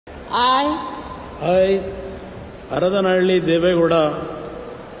I, Aradanalli Devegowda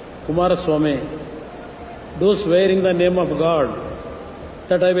Kumaraswamy, do swear in the name of God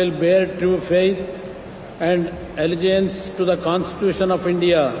that I will bear true faith and allegiance to the Constitution of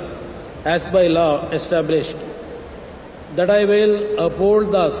India as by law established, that I will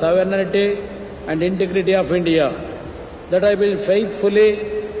uphold the sovereignty and integrity of India, that I will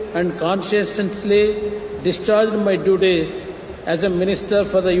faithfully and conscientiously discharge my duties as a Minister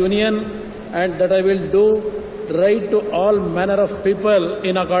for the Union, and that I will do right to all manner of people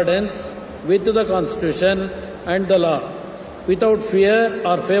in accordance with the Constitution and the law, without fear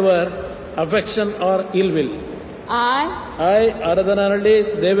or favour, affection or ill will. I,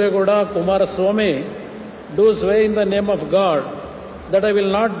 Aradanalli Devegowda Kumaraswamy, do swear in the name of God that I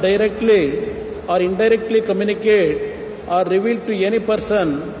will not directly or indirectly communicate or reveal to any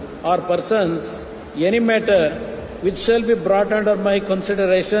person or persons any matter which shall be brought under my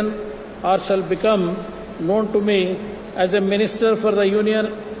consideration or shall become known to me as a Minister for the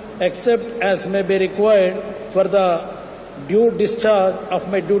Union, except as may be required for the due discharge of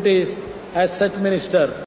my duties as such Minister.